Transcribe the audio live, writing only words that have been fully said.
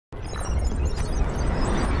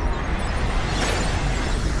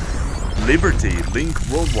Liberty link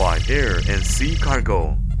worldwide air and sea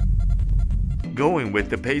cargo. Going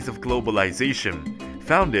with the pace of globalization,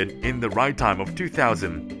 founded in the right time of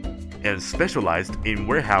 2000, and specialized in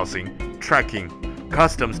warehousing, tracking,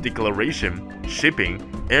 customs declaration, shipping,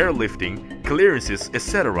 airlifting, clearances,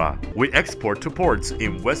 etc. We export to ports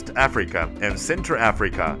in West Africa and Central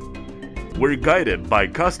Africa. We're guided by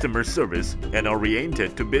customer service and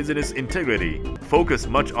oriented to business integrity. Focus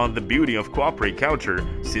much on the beauty of corporate culture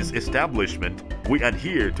since establishment. We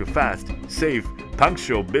adhere to fast, safe,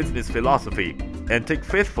 punctual business philosophy and take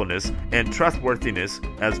faithfulness and trustworthiness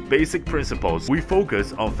as basic principles. We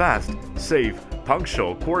focus on fast, safe,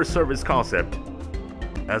 punctual core service concept.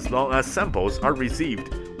 As long as samples are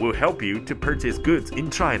received, we'll help you to purchase goods in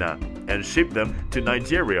China and ship them to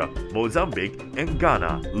Nigeria, Mozambique, and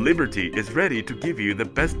Ghana. Liberty is ready to give you the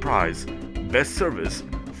best price, best service,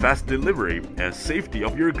 fast delivery, and safety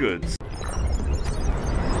of your goods.